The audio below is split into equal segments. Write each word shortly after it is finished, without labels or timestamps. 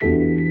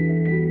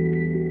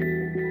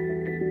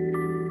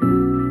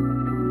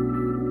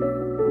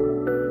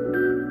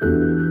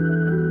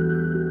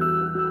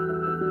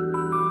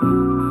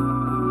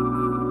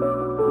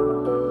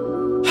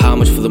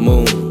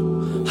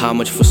How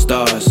much for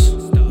stars?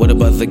 What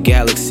about the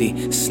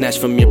galaxy? Snatched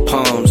from your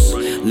palms.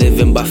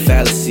 Living by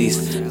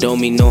fallacies, don't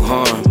mean no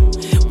harm.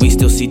 We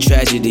still see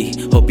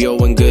tragedy, hope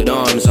you're in good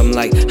arms. I'm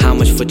like, how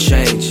much for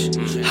change?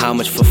 How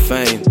much for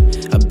fame?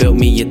 I built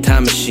me a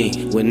time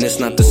machine when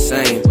it's not the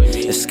same.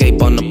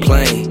 Escape on the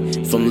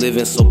plane from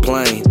living so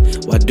plain.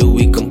 Why do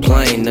we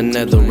complain?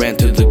 Another ran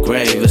to the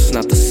grave, it's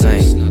not the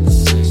same.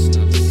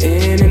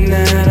 In and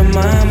out of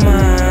my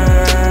mind,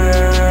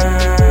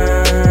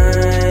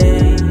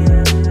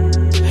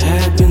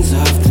 happens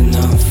often,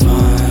 I'm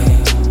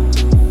fine.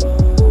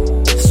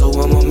 So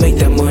I'ma make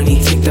that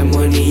money, take that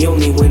money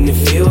only when it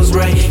feels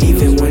right.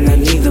 Even when I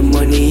need the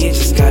money, it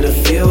just gotta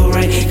feel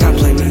right. Got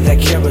plenty that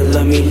care and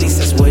love me, at least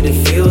that's what it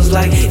feels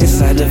like.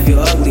 Inside I feel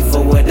ugly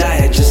for what I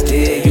had just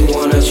did. You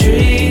wanna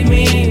treat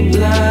me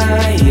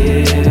blind,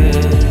 yeah.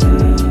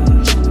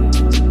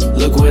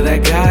 Look where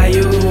that got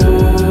you.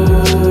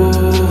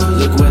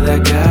 Look where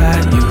that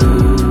got you.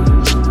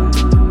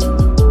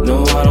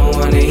 No, I don't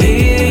wanna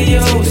hear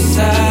your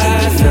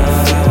side, no.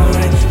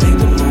 Take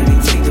the money,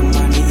 take the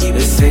money.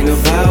 This ain't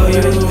about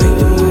you. Take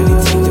the money,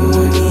 take the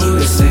money.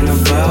 This ain't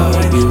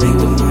about you. Make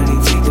the money,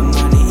 take the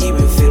money,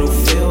 even if it don't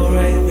feel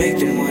right. Make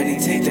the money,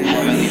 take the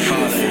money, even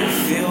if it don't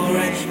feel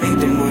right. Make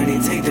the money,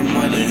 take the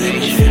money, even if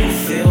it don't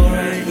feel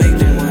right. Make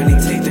the money,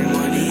 take the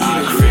money, even if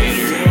it don't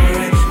feel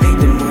right. Make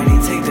the money,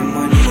 take the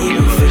money,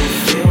 even if it don't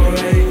feel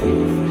right.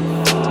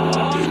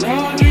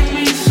 Lord, give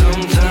me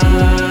some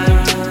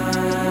time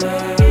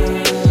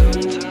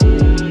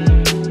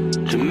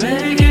to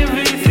make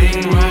everything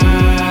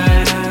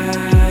right.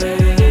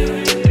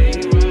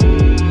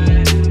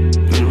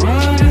 Been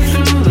running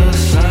through the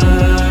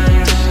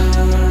signs.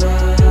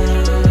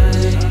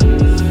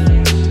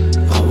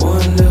 I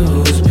wonder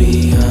who's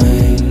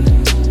behind.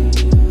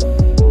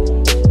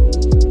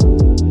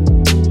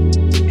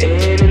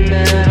 In and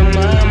out of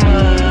my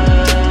mind.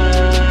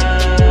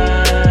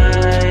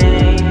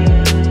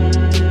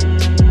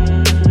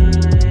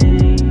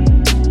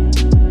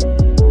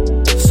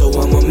 So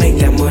I'ma make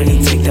that money,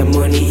 take that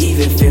money,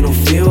 even if it don't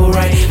feel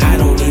right. I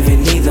don't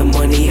even need the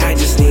money, I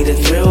just need a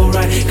thrill,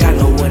 right? Got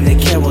no one that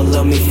care or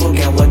love me,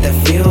 forgot what that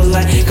feels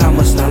like.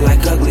 Karma's not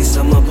like ugly,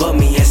 some above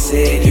me, I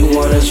said. You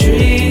wanna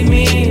treat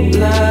me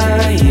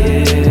blind,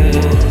 yeah.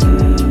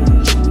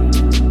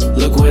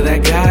 Look where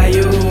that got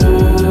you.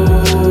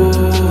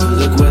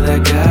 Look where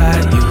that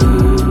got you.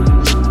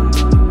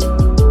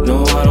 No,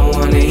 I don't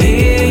wanna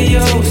hear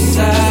your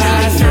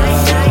side, no.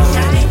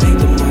 Take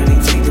the money,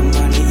 take the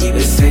money,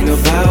 this ain't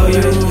about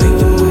you. Take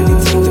the money,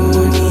 take the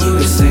money,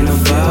 this ain't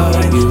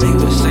about you. Take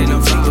the money,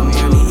 take the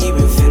money,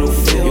 even if it don't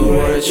feel right. You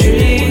wanna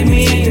treat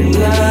me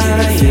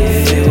blind, yeah.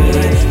 Take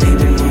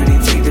the money,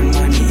 take the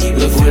money,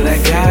 look where that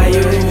got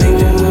you. Take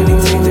the money,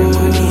 take the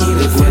money,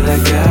 look where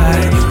that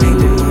got you. Take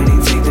the money,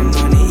 take the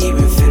money,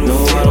 even if it don't feel right. No,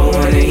 I don't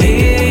wanna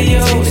hear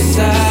your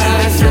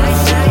side, no.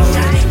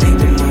 Take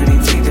the money,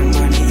 take the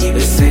money,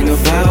 this ain't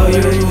about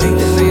you. Take the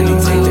money,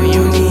 take the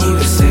money,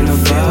 this ain't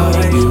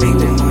about you. Take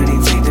the money,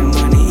 take the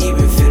money,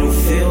 even if it don't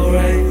feel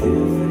right.